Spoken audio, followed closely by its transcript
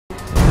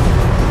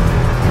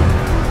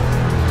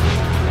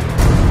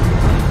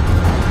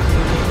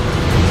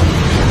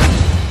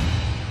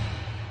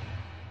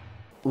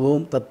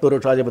ஓம்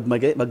தத்புருஷாய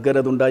வித்மகே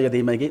வக்கரதுண்டாய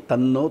தீமகி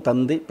தன்னோ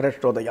தந்தி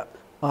பிரச்சோதயா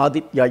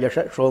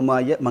ஆதித்யாயஷ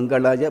சோமாய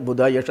மங்களாய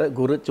புதாயஷ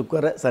குரு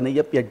சுக்கர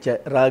சனியப்யட்ச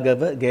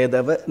ராகவ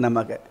கேதவ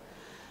நமக.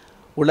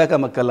 உலக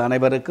மக்கள்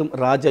அனைவருக்கும்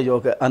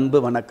ராஜயோக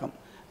அன்பு வணக்கம்.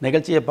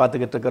 நிகழ்ச்சியை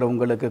பார்த்துக்கிட்டு இருக்கிற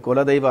உங்களுக்கு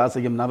குலதெய்வ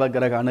ஆசையும்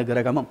நவகிரக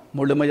அனுகிரகமும்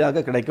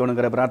முழுமையாக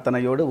கிடைக்கணுங்கிற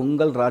பிரார்த்தனையோடு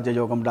உங்கள்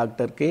ராஜயோகம்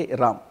டாக்டர் கே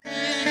ராம்.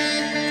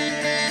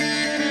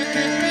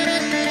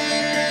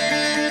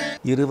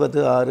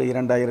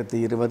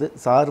 20/6/2020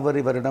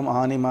 சார்வரி வருடம்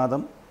ஆனி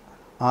மாதம்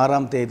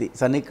 6ஆம் தேதி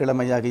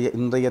சனிக்கிழமையாகிய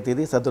இன்றைய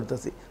தேதி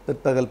சதுர்த்தசி.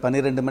 பிற்பகல்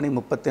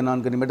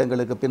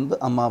 12:34 பின்பு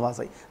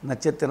அமாவாசை.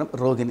 நட்சத்திரம்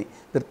ரோகிணி.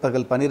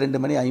 பிற்பகல்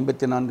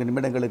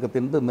 12:54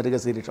 பின்பு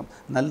மிருகசீரிஷம்.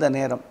 நல்ல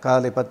நேரம்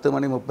காலை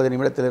 10:30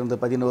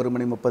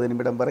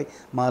 11:30 வரை,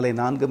 மாலை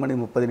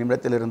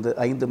 4:30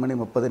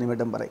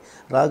 5:30 வரை.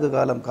 ராகு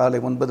காலம்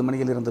காலை 9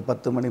 மணியிலிருந்து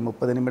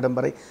 10:30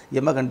 வரை.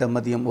 யமகண்டம்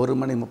மதியம்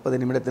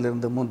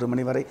 1:30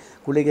 3 வரை.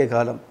 குளிகை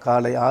காலம்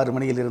காலை 6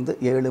 மணியிலிருந்து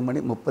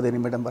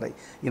 7:30 வரை.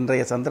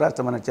 இன்றைய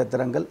சந்திராஷ்டம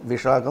நட்சத்திரங்கள்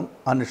விஷாகம்,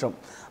 அனுஷம்.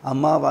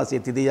 அமாவாசை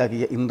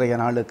திதியாகிய இன்றைய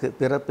நாளுக்கு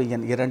பிறப்பு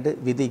எண் 2,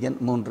 விதி எண்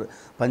 3.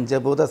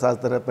 பஞ்சபூத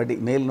சாஸ்திரப்படி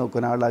மேல்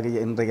நோக்கு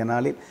நாளாகிய இன்றைய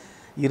நாளில்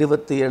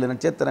 27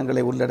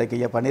 நட்சத்திரங்களை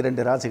உள்ளடக்கிய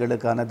 12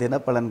 ராசிகளுக்கான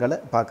தினப்பலன்களை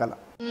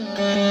பார்க்கலாம்.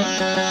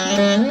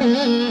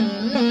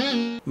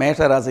 மேஷ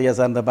ராசியை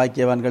சார்ந்த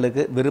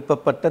பாக்கியவான்களுக்கு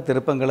விருப்பப்பட்ட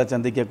திருப்பங்களை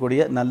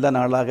சந்திக்கக்கூடிய நல்ல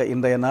நாளாக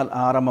இன்றைய நாள்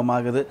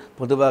ஆரம்பமாகுது.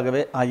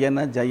 பொதுவாகவே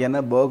அயன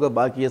ஜயன போக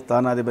பாக்கிய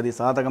ஸ்தானாதிபதி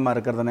சாதகமாக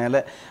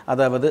இருக்கிறதுனால,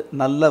 அதாவது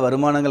நல்ல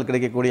வருமானங்கள்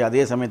கிடைக்கக்கூடிய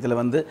அதே சமயத்தில்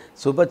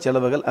சுப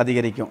செலவுகள்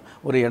அதிகரிக்கும்.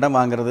 ஒரு இடம்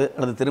வாங்குறது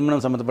அல்லது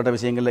திருமணம் சம்மந்தப்பட்ட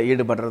விஷயங்களில்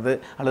ஈடுபடுறது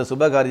அல்லது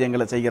சுப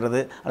காரியங்களை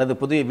செய்கிறது அல்லது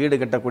புதிய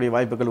வீடு கட்டக்கூடிய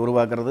வாய்ப்புகள்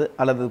உருவாக்குறது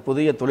அல்லது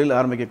புதிய தொழில்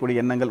ஆரம்பிக்கக்கூடிய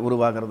எண்ணங்கள்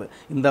உருவாகிறது.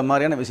 இந்த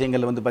மாதிரியான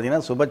விஷயங்கள்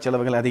பார்த்திங்கன்னா சுப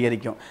செலவுகள்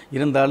அதிகரிக்கும்.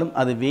 இருந்தாலும்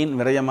அது வீண்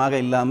விரயமாக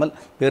இல்லாமல்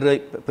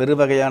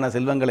பெருவகையான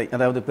செல்வங்களை,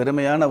 அதாவது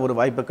பெருமையான ஒரு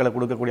வாய்ப்புகளை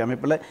கொடுக்கக்கூடிய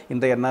அமைப்பில்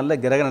இன்றைய நல்ல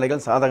கிரக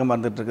நிலைகள் சாதகமாக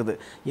இருந்துட்டு இருக்குது.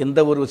 எந்த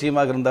ஒரு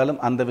விஷயமாக இருந்தாலும்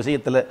அந்த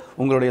விஷயத்தில்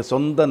உங்களுடைய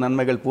சொந்த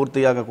நன்மைகள்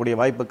பூர்த்தியாகக்கூடிய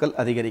வாய்ப்புகள்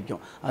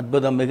அதிகரிக்கும்.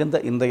 அற்புதம் மிகுந்த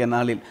இன்றைய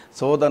நாளில்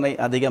சோதனை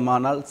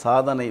அதிகமானால்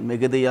சாதனை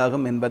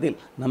மிகுதியாகும் என்பதில்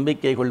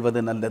நம்பிக்கை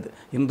கொள்வது நல்லது.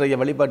 இன்றைய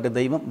வழிபாட்டு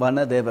தெய்வம்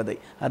வன தேவதை.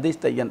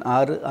 அதிர்ஷ்ட எண்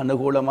 6,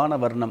 அனுகூலமான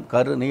வர்ணம்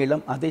கரு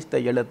நீளம், அதிர்ஷ்ட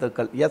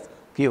எழுத்துக்கள்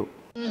SQ.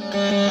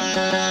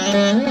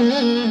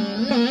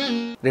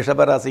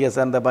 ரிஷபராசியை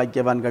சேர்ந்த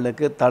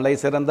பாக்கியவான்களுக்கு தலை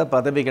சிறந்த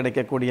பதவி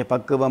கிடைக்கக்கூடிய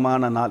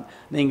பக்குவமான நாள்.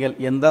 நீங்கள்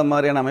எந்த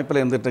மாதிரியான அமைப்பில்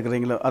இருந்துட்டு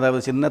இருக்கிறீங்களோ,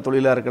 அதாவது சின்ன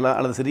தொழிலாக இருக்கலாம்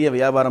அல்லது சிறிய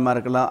வியாபாரமாக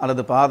இருக்கலாம்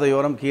அல்லது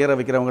பாதையோரம் கீரை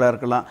விற்கிறவங்களாக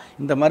இருக்கலாம்,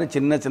 இந்த மாதிரி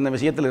சின்ன சின்ன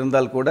விஷயத்தில்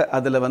இருந்தால் கூட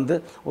அதில்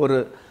ஒரு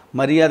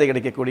மரியாதை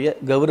கிடைக்கக்கூடிய,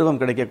 கௌரவம்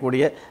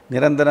கிடைக்கக்கூடிய,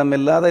 நிரந்தரம்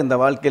இல்லாத இந்த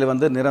வாழ்க்கையில்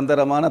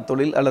நிரந்தரமான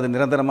தொழில் அல்லது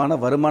நிரந்தரமான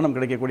வருமானம்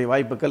கிடைக்கக்கூடிய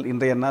வாய்ப்புகள்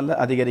இன்றைய நாளில்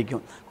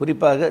அதிகரிக்கும்.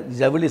 குறிப்பாக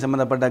ஜவுளி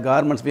சம்பந்தப்பட்ட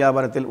கார்மெண்ட்ஸ்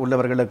வியாபாரத்தில்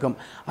உள்ளவர்களுக்கும்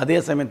அதே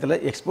சமயத்தில்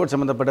எக்ஸ்போர்ட்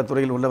சம்பந்தப்பட்ட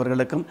துறையில்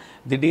உள்ளவர்களுக்கும்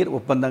திடீர்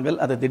ஒப்பந்தங்கள்,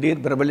 அது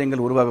திடீர்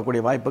பிரபல்யங்கள்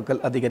உருவாகக்கூடிய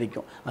வாய்ப்புகள்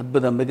அதிகரிக்கும்.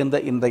 அற்புதம்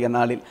மிகுந்த இன்றைய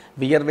நாளில்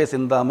வியர்வை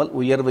சிந்தாமல்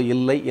உயர்வு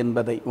இல்லை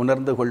என்பதை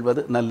உணர்ந்து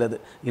கொள்வது நல்லது.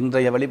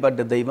 இன்றைய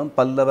வழிபாட்டு தெய்வம்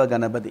பல்லவ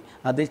கணபதி.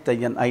 அதிர்ஷ்ட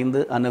எண்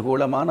 5,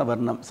 அனுகூலமான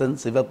வர்ணம் சென்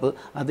சிவப்பு,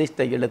 அதிர்ஷ்ட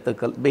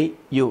எழுத்துக்கள்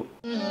BU.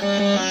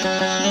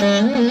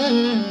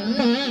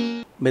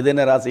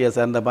 மிதுன ராசியை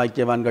சேர்ந்த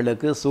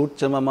பாக்கியவான்களுக்கு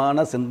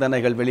சூட்சமமான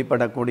சிந்தனைகள்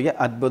வெளிப்படக்கூடிய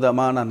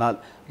அற்புதமான நாள்.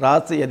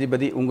 ராசி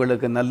அதிபதி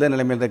உங்களுக்கு நல்ல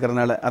நிலைமையில்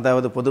இருக்கிறனால,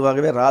 அதாவது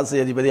பொதுவாகவே ராசி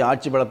அதிபதி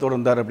ஆட்சி பலத்தோடு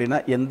இருந்தார் அப்படின்னா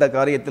எந்த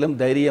காரியத்திலும்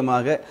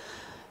தைரியமாக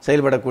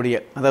செயல்படக்கூடிய,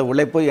 அதாவது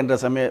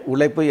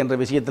உழைப்பு என்ற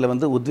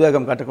விஷயத்தில்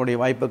உத்வேகம் காட்டக்கூடிய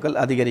வாய்ப்புகள்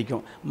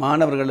அதிகரிக்கும்.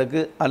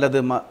 மாணவர்களுக்கு அல்லது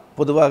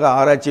பொதுவாக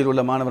ஆராய்ச்சியில்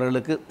உள்ள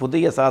மாணவர்களுக்கு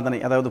புதிய சாதனை,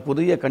 அதாவது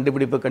புதிய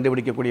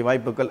கண்டுபிடிக்கக்கூடிய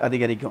வாய்ப்புகள்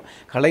அதிகரிக்கும்.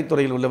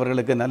 கலைத்துறையில்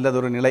உள்ளவர்களுக்கு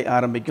நல்லதொரு நிலை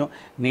ஆரம்பிக்கும்.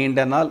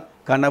 நீண்ட நாள்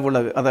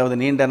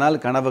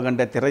கனவு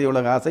கண்ட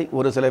திரையுலக ஆசை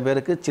ஒரு சில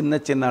பேருக்கு சின்ன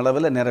சின்ன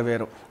அளவில்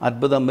நிறைவேறும்.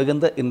 அற்புதம்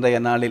மிகுந்த இன்றைய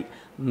நாளில்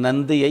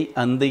நந்தியை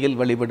அந்தியில்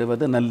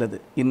வழிபடுவது நல்லது.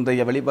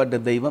 இன்றைய வழிபாட்டு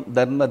தெய்வம்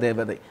தர்ம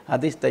தேவதை.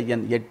 அதிர்ஷ்ட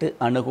எண் 8,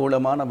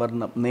 அனுகூலமான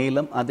வர்ணம்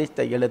நீலம், அதிர்ஷ்ட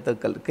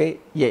எழுத்துக்கள்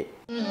KA.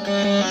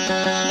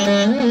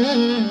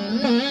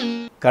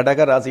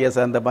 கடக ராசியை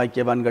சேர்ந்த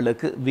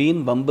பாக்கியவான்களுக்கு வீண்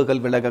வம்புகள்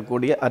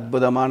விலகக்கூடிய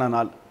அற்புதமான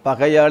நாள்.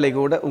 பகையாளி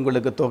கூட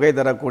உங்களுக்கு தொகை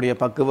தரக்கூடிய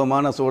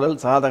பக்குவமான சூழல்,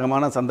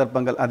 சாதகமான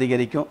சந்தர்ப்பங்கள்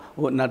அதிகரிக்கும்.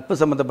 நட்பு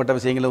சம்பந்தப்பட்ட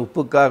விஷயங்களில்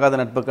உப்புக்காகாத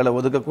நட்புகளை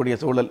ஒதுக்கக்கூடிய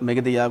சூழல்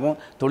மிகுதியாகும்.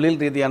 தொழில்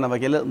ரீதியான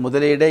வகையில்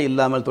முதலீடே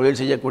இல்லாமல் தொழில்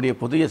செய்யக்கூடிய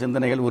புதிய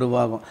சிந்தனைகள்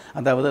உருவாகும்.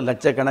 அதாவது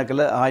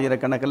லட்சக்கணக்கில்,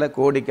 ஆயிரக்கணக்கில்,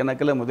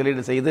 கோடிக்கணக்கில்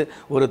முதலீடு செய்து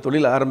ஒரு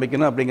தொழில்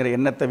ஆரம்பிக்கணும் அப்படிங்கிற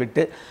எண்ணத்தை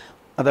விட்டு,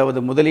 அதாவது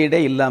முதலீடே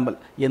இல்லாமல்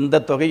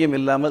எந்த தொகையும்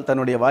இல்லாமல்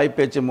தன்னுடைய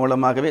வாய்ப்பேச்சு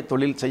மூலமாகவே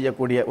தொழில்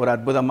செய்யக்கூடிய ஒரு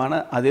அற்புதமான,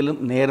 அதிலும்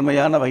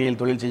நேர்மையான வகையில்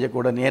தொழில்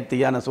செய்யக்கூடிய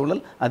நேர்த்தியான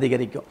சூழல்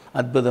அதிகரிக்கும்.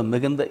 அற்புதம்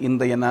மிகுந்த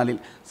இன்றைய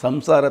நாளில்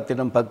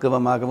சம்சாரத்திடம்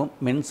பக்குவமாகவும்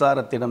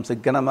மின்சாரத்திடம்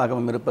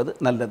சிக்கனமாகவும் இருப்பது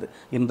நல்லது.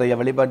 இன்றைய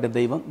வழிபாட்டு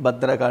தெய்வம்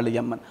பத்ரகாளி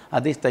அம்மன்.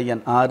 அதிர்ஷ்ட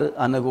எண் 6,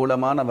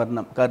 அனுகூலமான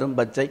வர்ணம் கரும்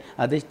பச்சை,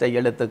 அதிர்ஷ்ட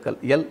எழுத்துக்கள்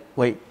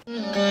LY.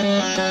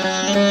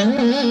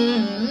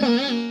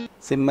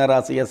 சிம்ம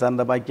ராசியை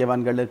சார்ந்த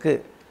பாக்கியவான்களுக்கு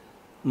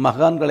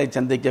மகான்களை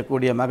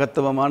சந்திக்கக்கூடிய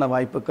மகத்துவமான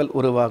வாய்ப்புகள்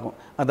உருவாகும்.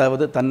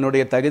 அதாவது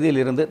தன்னுடைய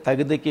தகுதியிலிருந்து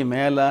தகுதிக்கு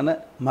மேலான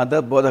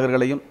மத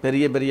போதகர்களையும்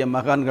பெரிய பெரிய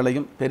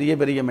மகான்களையும் பெரிய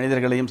பெரிய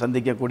மனிதர்களையும்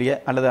சந்திக்கக்கூடிய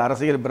அல்லது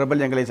அரசியல்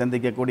பிரபல்யங்களை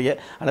சந்திக்கக்கூடிய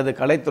அல்லது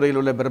கலைத்துறையில்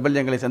உள்ள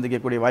பிரபல்யங்களை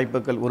சந்திக்கக்கூடிய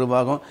வாய்ப்புகள்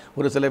உருவாகும்.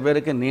 ஒரு சில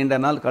பேருக்கு நீண்ட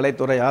நாள்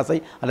கலைத்துறை ஆசை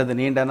அல்லது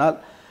நீண்ட நாள்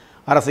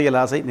அரசியல்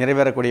ஆசை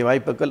நிறைவேறக்கூடிய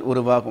வாய்ப்புகள்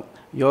உருவாகும்.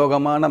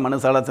 யோகமான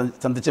மனசால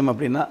சந்தித்தோம்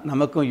அப்படின்னா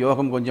நமக்கும்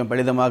யோகம் கொஞ்சம்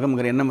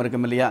பலிதமாகுங்கிற எண்ணம்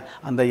இருக்கும் இல்லையா,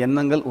 அந்த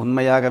எண்ணங்கள்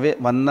உண்மையாகவே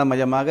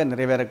வண்ணமயமாக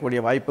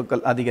நிறைவேறக்கூடிய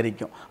வாய்ப்புகள்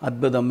அதிகரிக்கும்.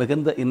 அற்புதம்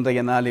மிகுந்த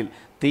இன்றைய நாளில்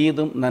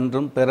தீதும்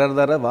நன்றும் பிறர்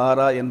தர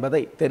வாரா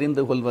என்பதை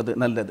தெரிந்து கொள்வது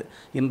நல்லது.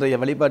 இன்றைய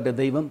வழிபாட்டு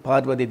தெய்வம்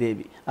பார்வதி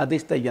தேவி.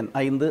 அதிர்ஷ்ட எண்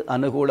 5,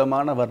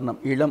 அனுகூலமான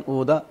வர்ணம் இளம்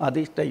ஊதா,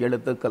 அதிர்ஷ்ட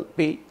எழுத்துக்கள்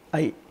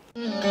PI.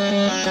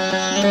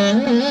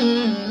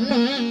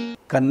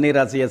 கன்னி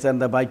ராசியை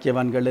சேர்ந்த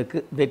பாக்கியவான்களுக்கு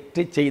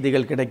வெற்றி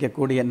செய்திகள்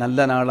கிடைக்கக்கூடிய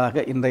நல்ல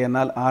நாளாக இன்றைய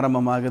நாள்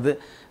ஆரம்பமாகுது.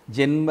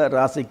 ஜென்ம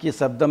ராசிக்கு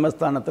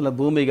சப்தமஸ்தானத்தில்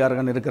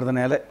பூமிகாரகன்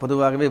இருக்கிறதுனால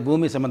பொதுவாகவே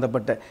பூமி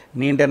சம்மந்தப்பட்ட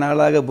நீண்ட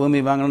நாளாக பூமி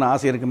வாங்கணும்னு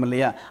ஆசை இருக்கும்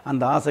இல்லையா,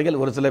 அந்த ஆசைகள்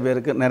ஒரு சில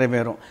பேருக்கு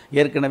நிறைவேறும்.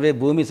 ஏற்கனவே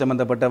பூமி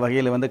சம்மந்தப்பட்ட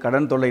வகையில்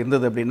கடன் தொல்லை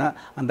இருந்தது அப்படின்னா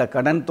அந்த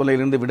கடன்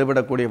தொல்லையிலிருந்து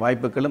விடுபடக்கூடிய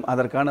வாய்ப்புகளும்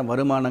அதற்கான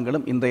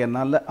வருமானங்களும் இன்றைய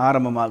நாளில்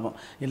ஆரம்பமாகும்.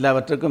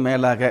 எல்லாவற்றுக்கும்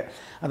மேலாக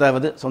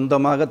அதாவது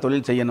சொந்தமாக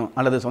தொழில் செய்யணும்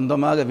அல்லது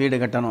சொந்தமாக வீடு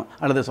கட்டணும்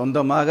அல்லது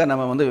சொந்தமாக நம்ம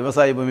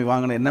விவசாய பூமி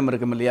வாங்கணும் எண்ணம்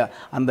இருக்கும் இல்லையா,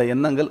 அந்த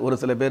எண்ணங்கள் ஒரு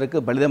சில பேருக்கு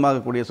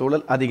பலிதமாகக்கூடிய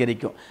சூழல்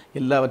அதிகரிக்கும்.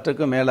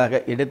 எல்லாவற்றுக்கும் மேலாக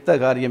எடுத்த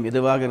காரியம்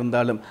எதுவாக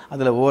இருந்தாலும்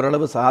அதில்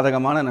ஓரளவு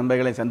சாதகமான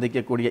நன்மைகளை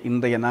சந்திக்கக்கூடிய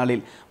இன்றைய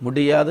நாளில்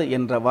முடியாது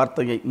என்ற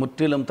வார்த்தையை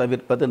முற்றிலும்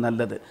தவிர்ப்பது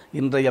நல்லது.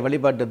 இன்றைய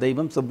வழிபாட்டு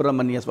தெய்வம்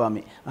சுப்பிரமணிய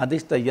சுவாமி.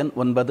 அதிர்ஷ்ட எண்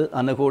 9,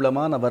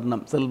 அனுகூலமான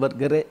வர்ணம் சில்வர்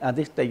கிரே,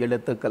 அதிர்ஷ்ட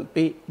எழுத்துக்கள்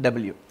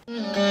PW.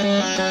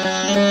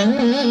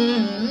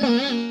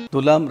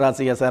 துலாம்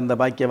ராசியை சார்ந்த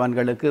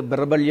பாக்கியவான்களுக்கு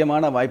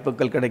பிரபல்யமான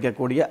வாய்ப்புகள்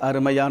கிடைக்கக்கூடிய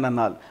அருமையான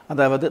நாள்.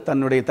 அதாவது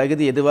தன்னுடைய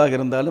தகுதி எதுவாக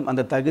இருந்தாலும்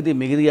அந்த தகுதி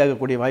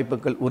மிகுதியாகக்கூடிய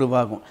வாய்ப்புகள்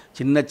உருவாகும்.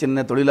 சின்ன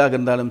சின்ன தொழிலாக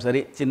இருந்தாலும்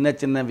சரி, சின்ன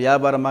சின்ன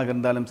வியாபாரமாக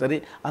இருந்தாலும் சரி,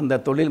 அந்த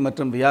தொழில்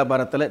மற்றும்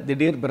வியாபாரத்தில்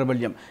திடீர்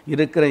பிரபல்யம்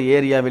இருக்கிற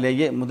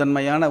ஏரியாவிலேயே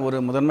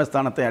முதன்மை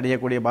ஸ்தானத்தை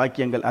அடையக்கூடிய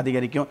பாக்கியங்கள்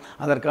அதிகரிக்கும்.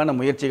 அதற்கான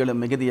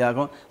முயற்சிகளும்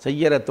மிகுதியாகும்.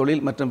 செய்கிற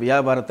தொழில் மற்றும்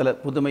வியாபாரத்தில்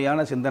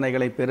புதுமையான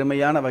சிந்தனைகளை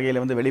பெருமையான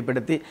வகையில்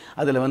வெளிப்படுத்தி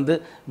அதில்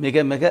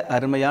மிக மிக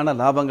அருமையான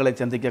லாபங்களை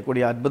சந்திக்க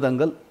கூடிய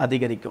அற்புதங்கள்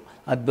அதிகரிக்கும்.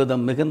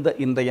 அற்புதம் மிகுந்த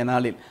இன்றைய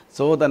நாளில்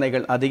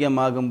சோதனைகள்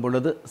அதிகமாகும்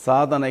பொழுது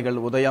சாதனைகள்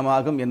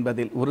உதயமாகும்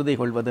என்பதில் உறுதி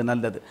கொள்வது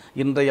நல்லது.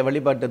 இன்றைய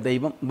வழிபாட்டு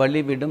தெய்வம்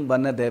வழிவிடும்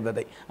வண்ண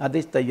தேவதை.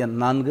 அதிர்ஷ்ட எண்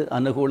 4,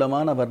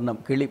 அனுகூலமான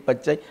வர்ணம்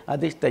கிளிப்பச்சை,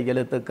 அதிர்ஷ்ட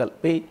எழுத்துக்கள்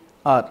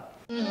PR.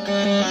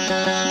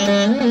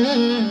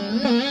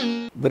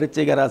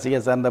 விருச்சிக ராசியை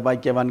சார்ந்த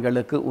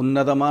பாக்கியவான்களுக்கு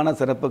உன்னதமான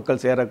சிறப்புகள்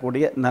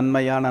சேரக்கூடிய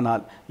நன்மையான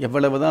நாள்.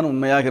 எவ்வளவுதான்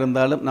உண்மையாக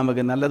இருந்தாலும்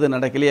நமக்கு நல்லது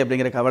நடக்கலையே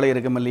அப்படிங்கிற கவலை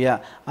இருக்கும் இல்லையா,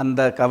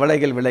 அந்த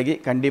கவலைகள் விலகி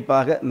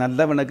கண்டிப்பாக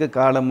நல்லவனுக்கு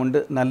காலம்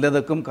உண்டு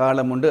நல்லதுக்கும்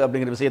காலம் உண்டு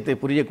அப்படிங்கிற விஷயத்தை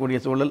புரியக்கூடிய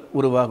சூழல்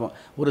உருவாகும்.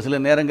 ஒரு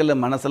சில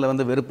நேரங்களில் மனசில்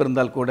வெறுப்பு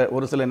இருந்தால் கூட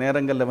ஒரு சில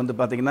நேரங்களில்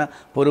பார்த்திங்கன்னா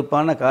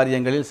பொறுப்பான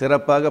காரியங்களில்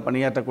சிறப்பாக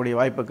பணியாற்றக்கூடிய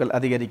வாய்ப்புகள்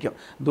அதிகரிக்கும்.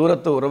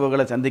 தூரத்து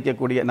உறவுகளை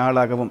சந்திக்கக்கூடிய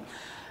நாளாகவும்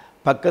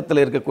பக்கத்தில்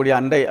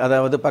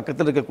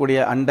இருக்கக்கூடிய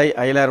அண்டை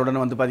அயலாருடன்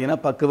பார்த்திங்கன்னா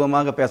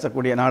பக்குவமாக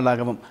பேசக்கூடிய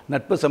நாளாகவும்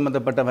நட்பு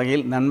சம்பந்தப்பட்ட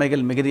வகையில்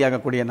நன்மைகள்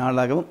மிகுதியாகக்கூடிய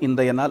நாளாகவும்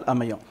இன்றைய நாள்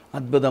அமையும்.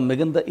 அற்புதம்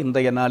மிகுந்த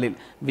இன்றைய நாளில்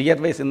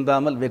வியர்வை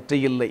சிந்தாமல்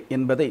வெற்றியில்லை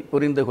என்பதை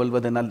புரிந்து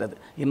கொள்வது நல்லது.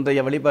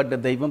 இன்றைய வழிபாட்டு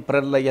தெய்வம்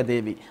பிரளய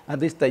தேவி.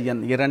 அதிர்ஷ்ட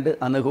எண் 2,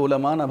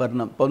 அனுகூலமான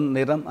வர்ணம் பொன்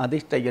நிறம்,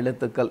 அதிர்ஷ்ட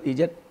எழுத்துக்கள்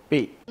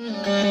ZP.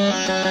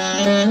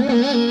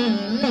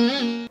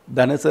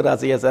 தனுசு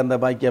ராசியை சேர்ந்த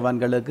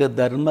பாக்கியவான்களுக்கு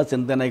தர்ம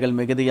சிந்தனைகள்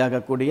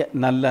மிகுதியாகக்கூடிய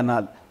நல்ல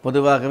நாள்.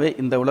 பொதுவாகவே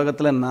இந்த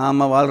உலகத்தில்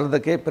நாம்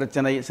வாழ்கிறதுக்கே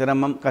பிரச்சனை,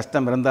 சிரமம்,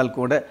 கஷ்டம் இருந்தால்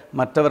கூட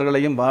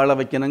மற்றவர்களையும் வாழ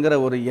வைக்கணுங்கிற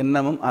ஒரு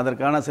எண்ணமும்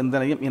அதற்கான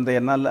சிந்தனையும் இன்றைய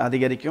நாளில்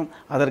அதிகரிக்கும்.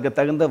 அதற்கு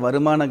தகுந்த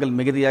வருமானங்கள்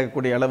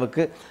மிகுதியாகக்கூடிய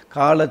அளவுக்கு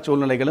கால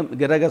சூழ்நிலைகளும்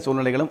கிரக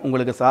சூழ்நிலைகளும்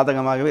உங்களுக்கு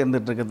சாதகமாகவே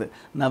இருந்துகிட்ருக்குது.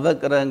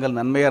 நவகிரகங்கள்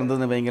நன்மையாக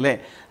இருந்ததுன்னு வைங்களே,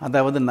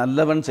 அதாவது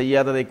நல்லவன்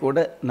செய்யாததை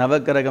கூட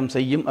நவகிரகம்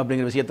செய்யும்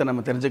அப்படிங்கிற விஷயத்தை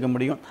நம்ம தெரிஞ்சுக்க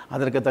முடியும்.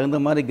 அதற்கு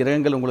தகுந்த மாதிரி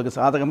கிரகங்கள் உங்களுக்கு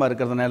சாதகமாக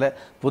இருக்கிறதுனால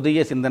புதிய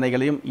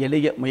சிந்தனைகளையும்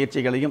எளிய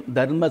முயற்சிகளையும்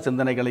தர்ம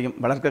சிந்தனைகளையும்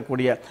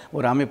வளர்க்கக்கூடிய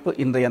ஒரு அமைப்பு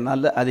இன்றைய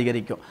நாளில்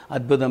அதிகரிக்கும்.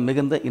 அற்புதம்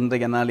மிகுந்த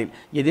இன்றைய நாளில்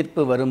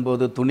எதிர்ப்பு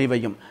வரும்போது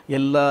துணிவையும்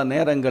எல்லா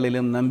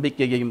நேரங்களிலும்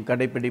நம்பிக்கையையும்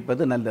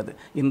கடைபிடிப்பது நல்லது.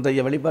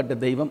 இன்றைய வழிபாட்டு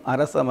தெய்வம்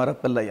அரச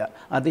மரப்பிள்ளையார்.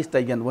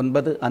 அதிர்ஷ்ட எண்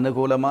 9,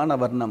 அனுகூலமான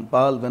வர்ணம்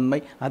பால்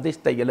வெண்மை,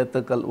 அதிர்ஷ்ட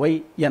எழுத்துக்கள்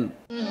YN.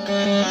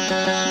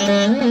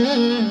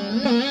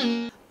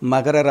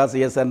 மகர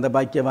ராசியை சேர்ந்த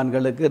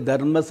பாக்கியவான்களுக்கு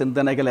தர்ம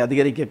சிந்தனைகளை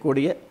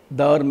அதிகரிக்கக்கூடிய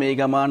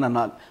தார்மீகமான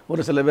நாள்.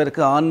 ஒரு சில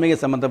பேருக்கு ஆன்மீக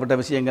சம்பந்தப்பட்ட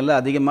விஷயங்களில்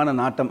அதிகமான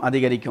நாட்டம்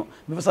அதிகரிக்கும்.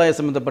 விவசாய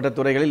சம்பந்தப்பட்ட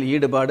துறைகளில்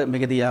ஈடுபாடு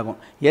மிகுதியாகும்.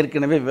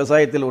 ஏற்கனவே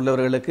விவசாயத்தில்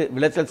உள்ளவர்களுக்கு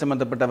விளைச்சல்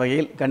சம்பந்தப்பட்ட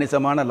வகையில்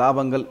கணிசமான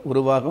லாபங்கள்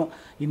உருவாகும்.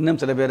 இன்னும்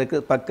சில பேருக்கு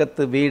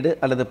பக்கத்து வீடு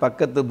அல்லது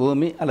பக்கத்து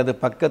பூமி அல்லது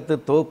பக்கத்து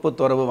தோப்பு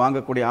துறவு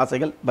வாங்கக்கூடிய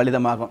ஆசைகள்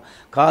பலிதமாகும்.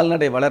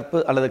 கால்நடை வளர்ப்பு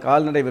அல்லது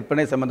கால்நடை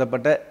விற்பனை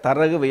சம்பந்தப்பட்ட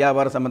தரகு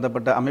வியாபாரம்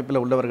சம்பந்தப்பட்ட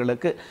அமைப்பில்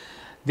உள்ளவர்களுக்கு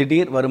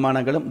திடீர்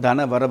வருமானங்களும்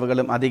தன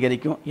வரவுகளும்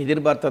அதிகரிக்கும்.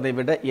 எதிர்பார்த்ததை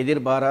விட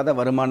எதிர்பாராத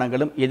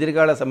வருமானங்களும்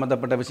எதிர்கால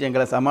சம்பந்தப்பட்ட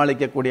விஷயங்களை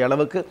சமாளிக்கக்கூடிய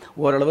அளவுக்கு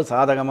ஓரளவு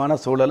சாதகமான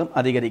சூழலும்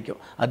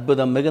அதிகரிக்கும்.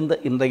 அற்புதம் மிகுந்த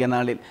இன்றைய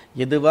நாளில்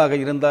எதுவாக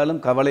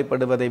இருந்தாலும்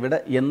கவலைப்படுவதை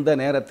விட எந்த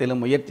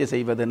நேரத்திலும் முயற்சி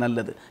செய்வது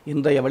நல்லது.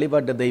 இன்றைய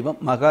வழிபாட்டு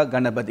தெய்வம் மகா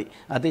கணபதி.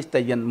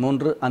 அதிர்ஷ்ட எண்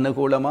 3.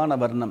 அனுகூலமான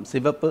வர்ணம்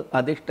சிவப்பு.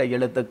 அதிர்ஷ்ட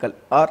எழுத்துக்கள்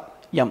ஆர்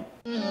எம்.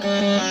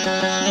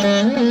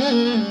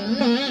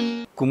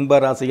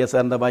 கும்பராசியை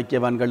சேர்ந்த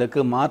பாக்கியவான்களுக்கு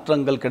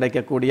மாற்றங்கள்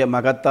கிடைக்கக்கூடிய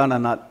மகத்தான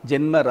நாள்.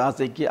 ஜென்ம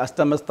ராசிக்கு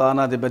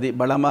அஷ்டமஸ்தானாதிபதி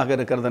பலமாக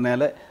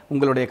இருக்கிறதுனால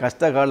உங்களுடைய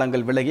கஷ்ட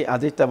காலங்கள் விலகி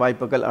அதிர்ஷ்ட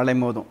வாய்ப்புகள்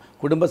அலைமோதும்.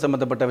 குடும்ப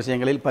சம்பந்தப்பட்ட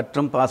விஷயங்களில்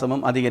பற்றும்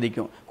பாசமும்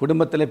அதிகரிக்கும்.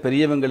 குடும்பத்தில்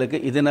பெரியவங்களுக்கு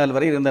இது நாள்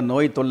வரை இருந்த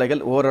நோய்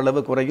தொல்லைகள்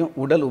ஓரளவு குறையும்.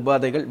 உடல்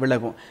உபாதைகள்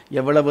விலகும்.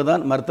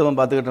 எவ்வளவுதான் மருத்துவம்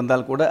பார்த்துக்கிட்டு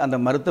இருந்தால் கூட அந்த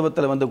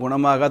மருத்துவத்தில்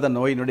குணமாகாத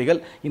நோய்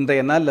நொடிகள்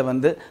இன்றைய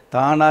நாளில்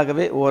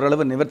தானாகவே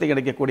ஓரளவு நிவர்த்தி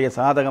கிடைக்கக்கூடிய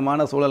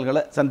சாதகமான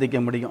சூழல்களை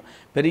சந்திக்க முடியும்.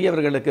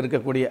 பெரியவர்களுக்கு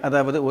இருக்கக்கூடிய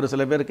அதாவது ஒரு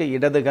சில பேருக்கு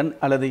இடது கண்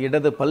அல்லது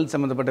இடது பல்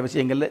சம்பந்தப்பட்ட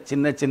விஷயங்களில்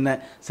சின்ன சின்ன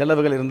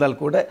செலவுகள் இருந்தால்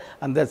கூட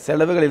அந்த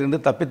செலவுகளிலிருந்து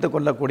தப்பித்துக்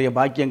கொள்ளக்கூடிய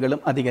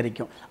பாக்கியங்களும்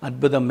அதிகரிக்கும்.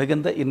 அற்புதம்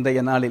மிகுந்த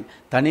இன்றைய நாளில்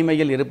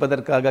தனிமையில்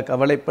இருப்பதற்காக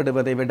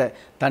கவலைப்படுவதை விட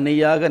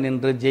தனியாக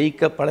நின்று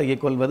ஜெயிக்க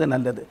பழகிக் கொள்வது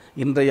நல்லது.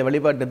 இன்றைய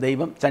வழிபாட்டு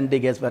தெய்வம்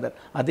சண்டிகேஸ்வரர்.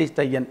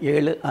 அதிர்ஷ்ட எண்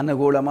 7.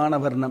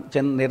 அனுகூலமான வர்ணம்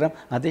செந்நிறம்.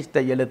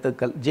 அதிர்ஷ்ட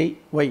எழுத்துக்கள் ஜி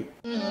ஒய்.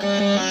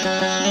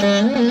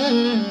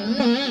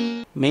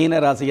 மீன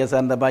ராசியை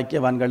சார்ந்த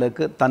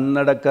பாக்கியவான்களுக்கு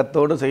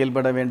தன்னடக்கத்தோடு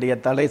செயல்பட வேண்டிய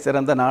தலை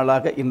சிறந்த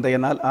நாளாக இன்றைய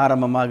நாள்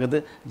ஆரம்பமாகுது.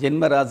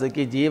 ஜென்ம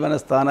ராசிக்கு ஜீவன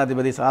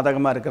ஸ்தானாதிபதி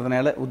சாதகமாக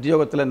இருக்கிறதுனால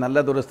உத்தியோகத்தில்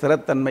நல்லதொரு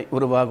ஸ்திரத்தன்மை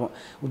உருவாகும்.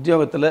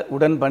 உத்தியோகத்தில்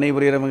உடன்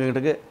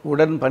பணிபுரியவங்களுக்கு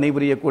உடன்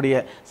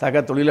பணிபுரியக்கூடிய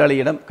சக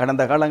தொழிலாளியிடம்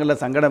கடந்த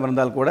காலங்களில் சங்கடம்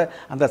இருந்தால் கூட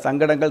அந்த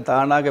சங்கடங்கள்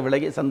தானாக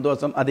விலகி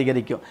சந்தோஷம்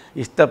அதிகரிக்கும்.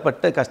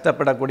 இஷ்டப்பட்டு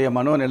கஷ்டப்படக்கூடிய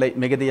மனோநிலை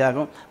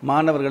மிகுதியாகும்.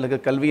 மாணவர்களுக்கு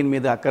கல்வியின்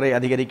மீது அக்கறை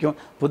அதிகரிக்கும்.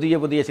 புதிய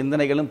புதிய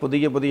சிந்தனைகளும்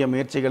புதிய புதிய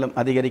முயற்சிகளும்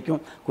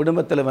அதிகரிக்கும்.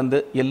 குடும்பத்தில்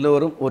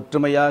எல்லோரும்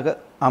ஒற்றுமையாக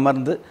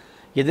அமர்ந்து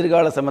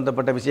எதிர்கால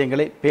சம்பந்தப்பட்ட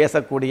விஷயங்களை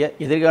பேசக்கூடிய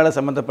எதிர்கால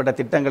சம்பந்தப்பட்ட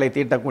திட்டங்களை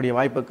தீட்டக்கூடிய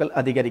வாய்ப்புகள்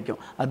அதிகரிக்கும்.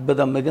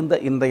 அற்புதம் மிகுந்த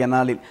இன்றைய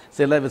நாளில்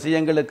சில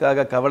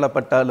விஷயங்களுக்காக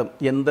கவலைப்பட்டாலும்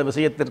எந்த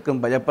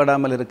விஷயத்திற்கும்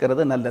பயப்படாமல்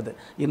இருக்கிறது நல்லது.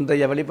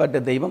 இன்றைய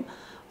வழிபாட்டு தெய்வம்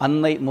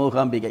அன்னை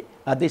மூகாம்பிகை.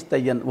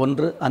 அதிர்ஷ்ட எண்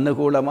 1.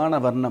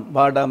 அனுகூலமான வர்ணம்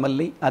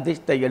வாடாமல்லி.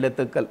 அதிர்ஷ்ட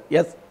எழுத்துக்கள்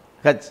எஸ்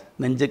ஹச்.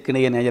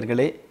 நெஞ்சுக்கிணைய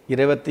நேயர்களே,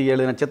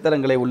 27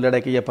 நட்சத்திரங்களை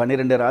உள்ளடக்கிய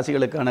 12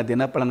 ராசிகளுக்கான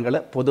தினப்பலன்களை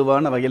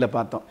பொதுவான வகையில்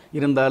பார்த்தோம்.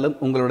 இருந்தாலும்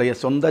உங்களுடைய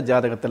சொந்த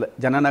ஜாதகத்தில்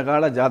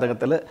ஜனனகால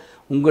ஜாதகத்தில்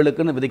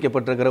உங்களுக்குன்னு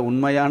விதிக்கப்பட்டிருக்கிற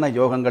உண்மையான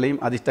யோகங்களையும்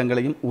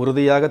அதிர்ஷ்டங்களையும்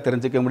உறுதியாக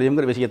தெரிஞ்சுக்க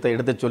முடியுங்கிற விஷயத்தை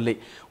எடுத்து சொல்லி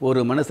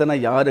ஒரு மனுஷனை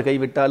யாரு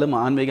கைவிட்டாலும்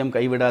ஆன்மீகம்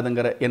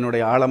கைவிடாதுங்கிற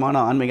என்னுடைய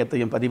ஆழமான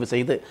ஆன்மீகத்தையும் பதிவு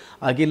செய்து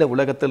அகில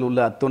உலகத்தில்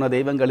உள்ள அத்துண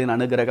தெய்வங்களின்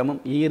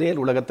அனுகிரகமும்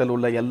ஈரேல் உலகத்தில்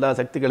உள்ள எல்லா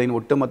சக்திகளின்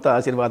ஒட்டுமொத்த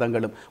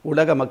ஆசீர்வாதங்களும்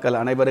உலக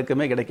மக்கள்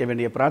அனைவருக்குமே கிடைக்க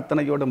வேண்டிய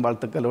பிரார்த்தனையோடும்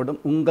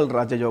வாழ்த்துக்களோடும் உங்கள்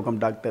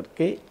ராஜயோகம் டாக்டர்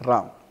கே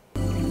ராம்.